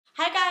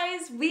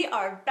guys, we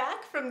are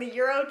back from the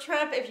Euro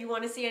trip. If you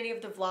want to see any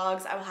of the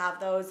vlogs, I will have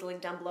those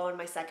linked down below on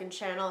my second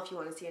channel. If you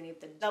want to see any of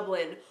the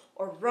Dublin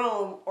or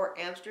Rome or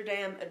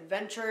Amsterdam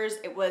adventures,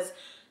 it was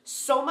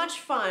so much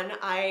fun.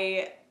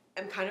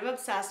 I'm kind of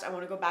obsessed. I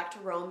want to go back to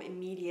Rome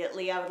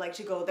immediately. I would like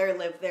to go there,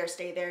 live there,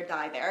 stay there,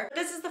 die there.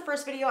 This is the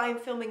first video I'm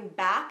filming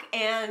back,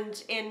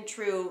 and in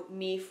true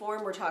me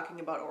form, we're talking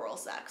about oral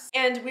sex.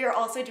 And we are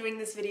also doing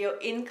this video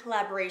in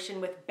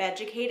collaboration with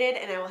Beducated,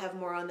 and I will have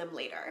more on them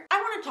later.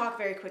 I want to talk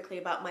very quickly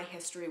about my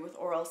history with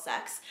oral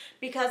sex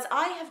because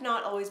I have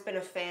not always been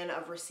a fan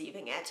of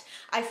receiving it.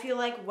 I feel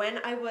like when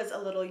I was a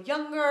little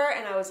younger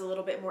and I was a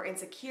little bit more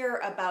insecure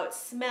about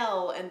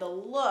smell and the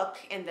look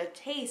and the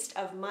taste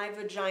of my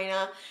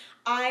vagina,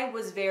 I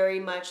was very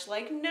much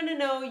like,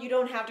 no, you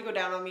don't have to go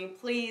down on me.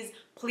 Please,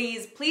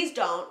 please, please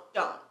don't.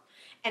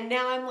 And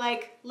now I'm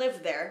like,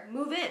 live there,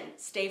 move in,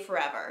 stay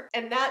forever.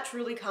 And that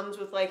truly comes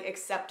with like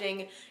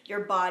accepting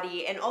your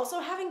body and also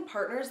having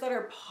partners that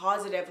are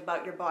positive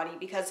about your body,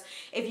 because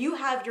if you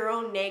have your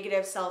own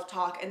negative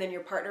self-talk and then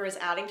your partner is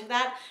adding to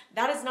that,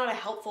 that is not a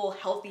helpful,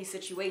 healthy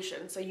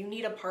situation. So you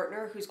need a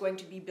partner who's going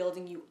to be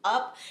building you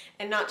up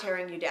and not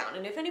tearing you down.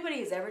 And if anybody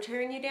is ever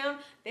tearing you down,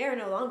 they are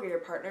no longer your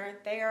partner,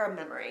 they are a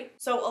memory.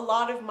 So a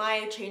lot of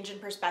my change in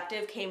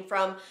perspective came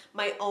from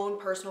my own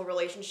personal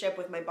relationship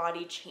with my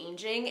body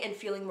changing and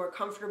feeling more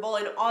comfortable.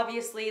 And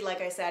obviously,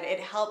 like I said, it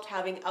helped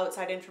having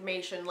outside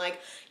information like,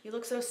 you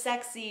look so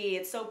sexy,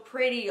 it's so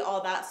pretty,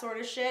 all that sort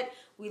of shit.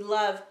 We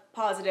love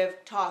positive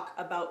talk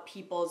about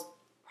people's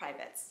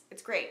privates.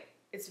 It's great.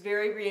 It's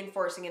very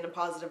reinforcing in a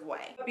positive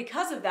way. But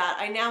because of that,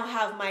 I now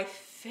have my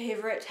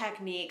favorite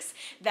techniques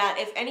that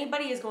if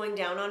anybody is going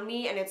down on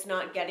me and it's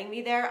not getting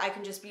me there, I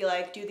can just be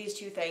like, do these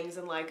two things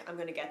and like, I'm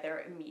gonna get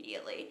there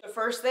immediately. The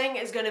first thing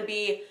is gonna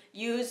be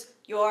use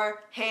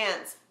your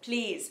hands.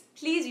 Please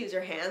use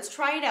your hands.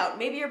 Try it out.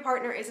 Maybe your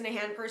partner isn't a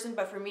hand person,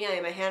 but for me, I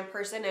am a hand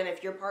person. And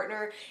if your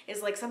partner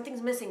is like,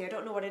 something's missing, I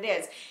don't know what it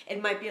is,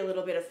 it might be a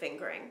little bit of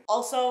fingering.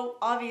 Also,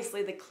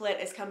 obviously the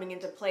clit is coming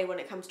into play when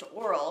it comes to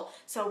oral.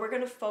 So we're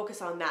gonna focus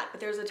on that,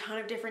 but there's a ton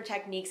of different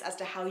techniques as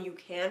to how you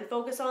can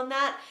focus on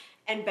that.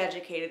 And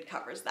Beducated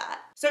covers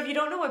that. So if you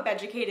don't know what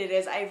Beducated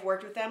is, I've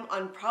worked with them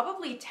on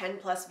probably 10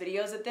 plus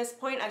videos at this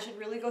point. I should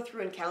really go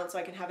through and count so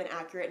I can have an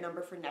accurate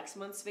number for next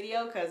month's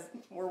video because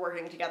we're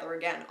working together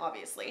again,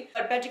 obviously.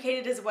 But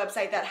Beducated is a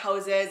website that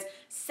houses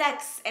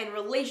sex and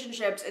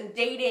relationships and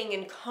dating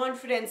and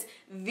confidence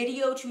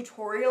video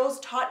tutorials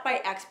taught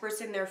by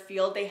experts in their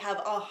field. They have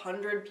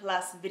 100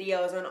 plus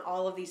videos on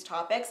all of these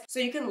topics, so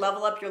you can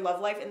level up your love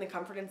life in the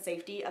comfort and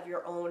safety of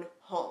your own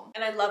home.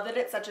 And I love that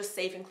it's such a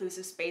safe,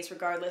 inclusive space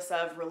regardless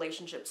of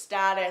relationship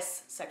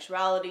status,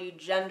 sexuality,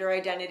 gender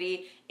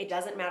identity. It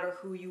doesn't matter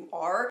who you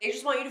are. They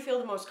just want you to feel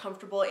the most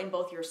comfortable in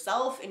both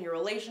yourself, in your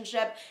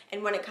relationship,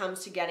 and when it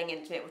comes to getting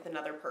intimate with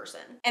another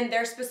person. And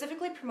they're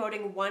specifically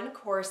promoting one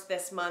course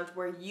this month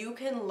where you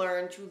can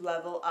learn to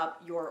level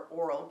up your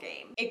oral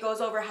game. It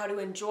goes over how to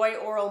enjoy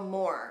oral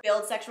more,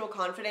 build sexual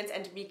confidence,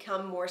 and to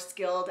become more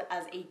skilled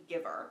as a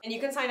giver. And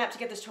you can sign up to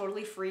get this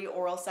totally free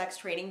oral sex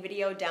training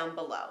video down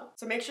below.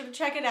 So make sure to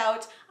check it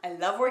out. I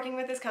love working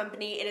with this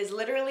company. It is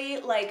literally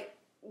like,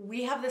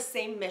 we have the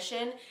same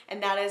mission,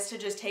 and that is to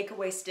just take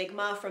away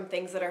stigma from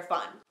things that are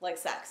fun, like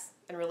sex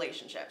and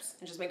relationships,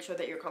 and just make sure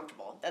that you're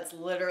comfortable. That's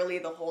literally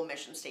the whole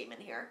mission statement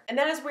here. And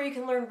that is where you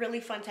can learn really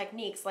fun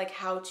techniques like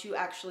how to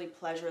actually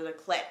pleasure the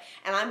clit.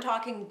 And I'm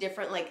talking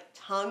different like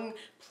tongue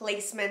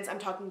placements, I'm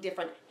talking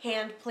different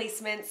hand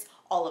placements,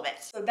 all of it.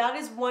 So that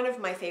is one of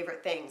my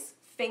favorite things.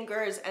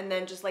 Fingers, and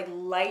then just like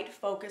light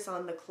focus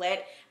on the clit.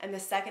 And the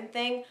second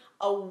thing,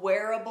 a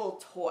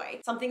wearable toy,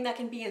 something that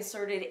can be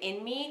inserted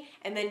in me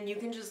and then you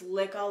can just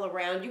lick all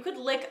around. You could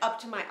lick up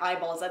to my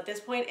eyeballs. At this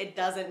point, it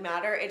doesn't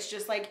matter. It's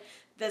just like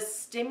the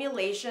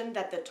stimulation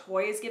that the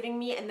toy is giving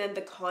me and then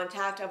the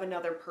contact of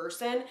another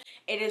person.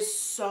 It is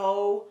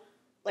so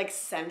like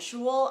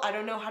sensual. I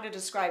don't know how to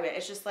describe it.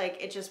 It's just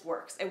like, it just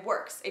works. It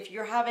works. If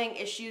you're having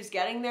issues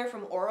getting there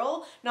from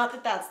oral, not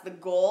that that's the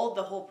goal,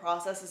 the whole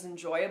process is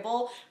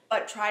enjoyable,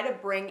 but try to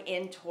bring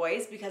in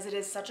toys because it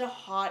is such a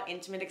hot,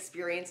 intimate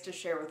experience to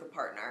share with a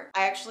partner.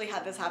 I actually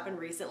had this happen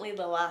recently.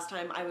 The last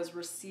time I was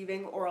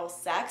receiving oral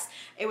sex,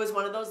 it was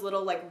one of those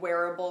little like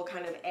wearable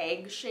kind of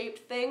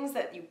egg-shaped things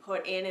that you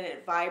put in and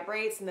it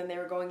vibrates, and then they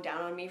were going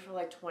down on me for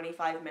like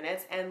 25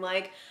 minutes, and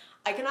like,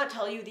 I cannot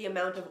tell you the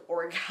amount of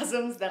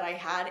orgasms that I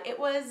had. It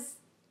was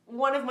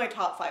one of my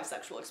top 5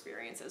 sexual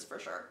experiences for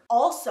sure.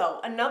 Also,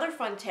 another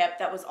fun tip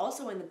that was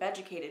also in the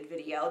Beducated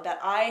video that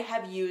I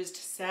have used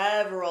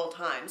several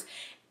times.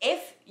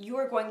 If you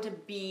are going to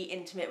be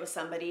intimate with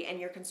somebody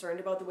and you're concerned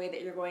about the way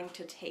that you're going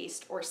to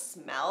taste or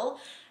smell,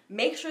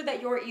 make sure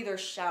that you're either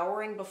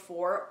showering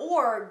before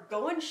or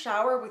go and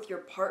shower with your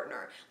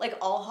partner. Like,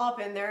 I'll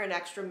hop in there an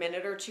extra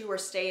minute or two or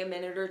stay a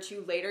minute or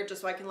two later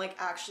just so I can like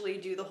actually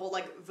do the whole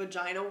like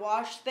vagina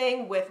wash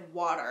thing with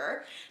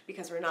water,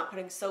 because we're not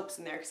putting soaps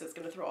in there because it's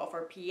gonna throw off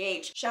our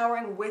pH.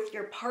 Showering with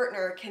your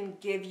partner can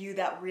give you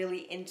that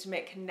really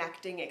intimate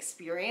connecting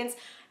experience.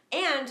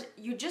 And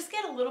you just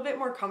get a little bit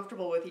more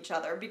comfortable with each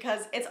other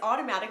because it's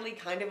automatically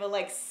kind of a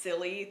like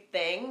silly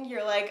thing.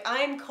 You're like,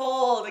 I'm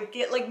cold,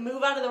 get like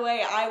move out of the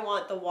way, I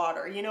want the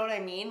water. You know what I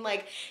mean?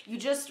 Like you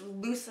just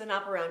loosen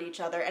up around each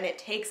other and it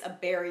takes a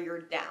barrier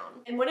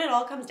down. And when it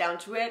all comes down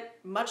to it,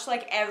 much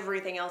like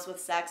everything else with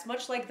sex,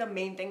 much like the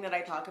main thing that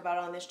I talk about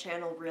on this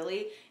channel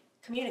really,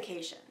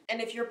 communication. And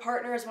if your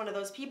partner is one of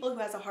those people who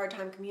has a hard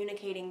time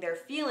communicating their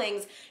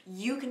feelings,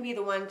 you can be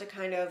the one to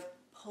kind of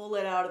pull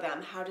it out of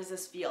them. How does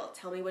this feel?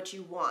 Tell me what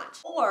you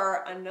want.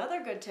 Or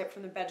another good tip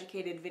from the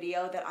Beducated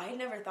video that I had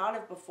never thought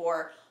of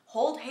before,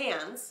 hold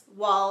hands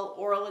while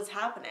oral is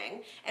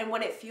happening. And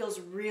when it feels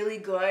really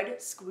good,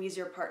 squeeze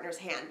your partner's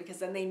hand because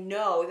then they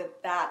know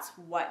that that's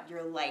what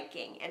you're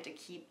liking and to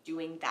keep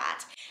doing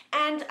that.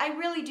 And I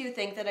really do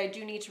think that I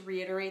do need to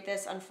reiterate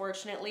this,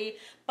 unfortunately,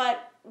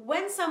 but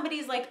when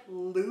somebody's like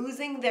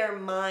losing their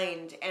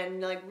mind and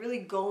like really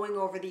going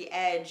over the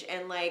edge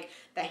and like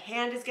the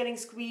hand is getting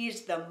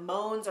squeezed, the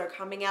moans are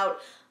coming out,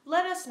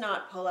 let us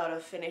not pull out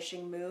a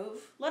finishing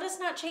move. Let us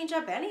not change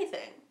up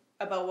anything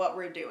about what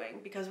we're doing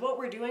because what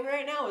we're doing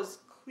right now is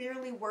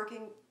clearly working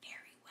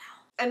very well.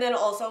 And then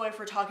also if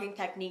we're talking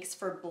techniques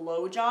for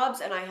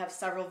blowjobs, and I have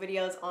several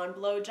videos on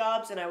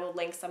blowjobs and I will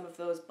link some of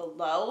those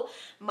below.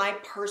 My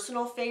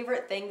personal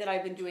favorite thing that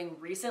I've been doing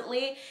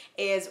recently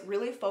is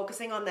really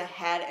focusing on the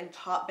head and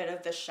top bit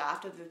of the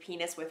shaft of the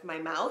penis with my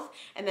mouth.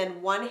 And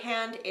then one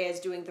hand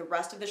is doing the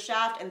rest of the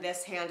shaft and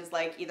this hand is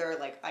like either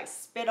like I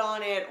spit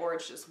on it or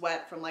it's just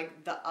wet from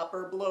like the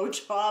upper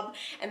blowjob.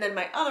 And then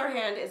my other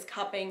hand is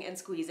cupping and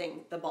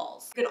squeezing the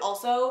balls. You can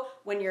also,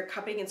 when you're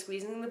cupping and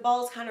squeezing the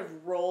balls, kind of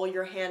roll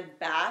your hand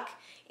back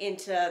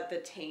into the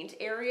taint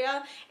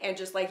area and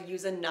just like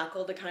use a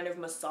knuckle to kind of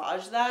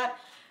massage that.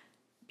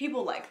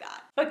 People like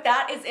that. But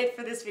that is it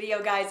for this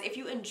video, guys. If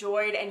you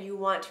enjoyed and you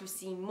want to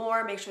see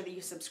more, make sure that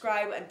you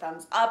subscribe and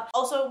thumbs up.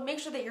 Also, make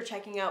sure that you're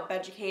checking out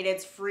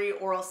Beducated's free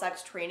oral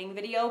sex training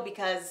video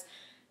because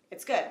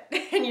it's good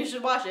and you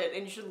should watch it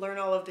and you should learn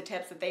all of the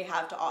tips that they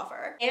have to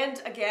offer.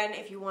 And again,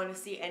 if you want to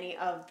see any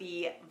of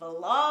the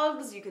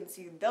vlogs, you can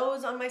see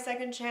those on my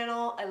second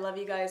channel. I love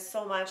you guys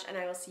so much and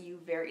I will see you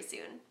very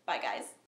soon. Bye, guys.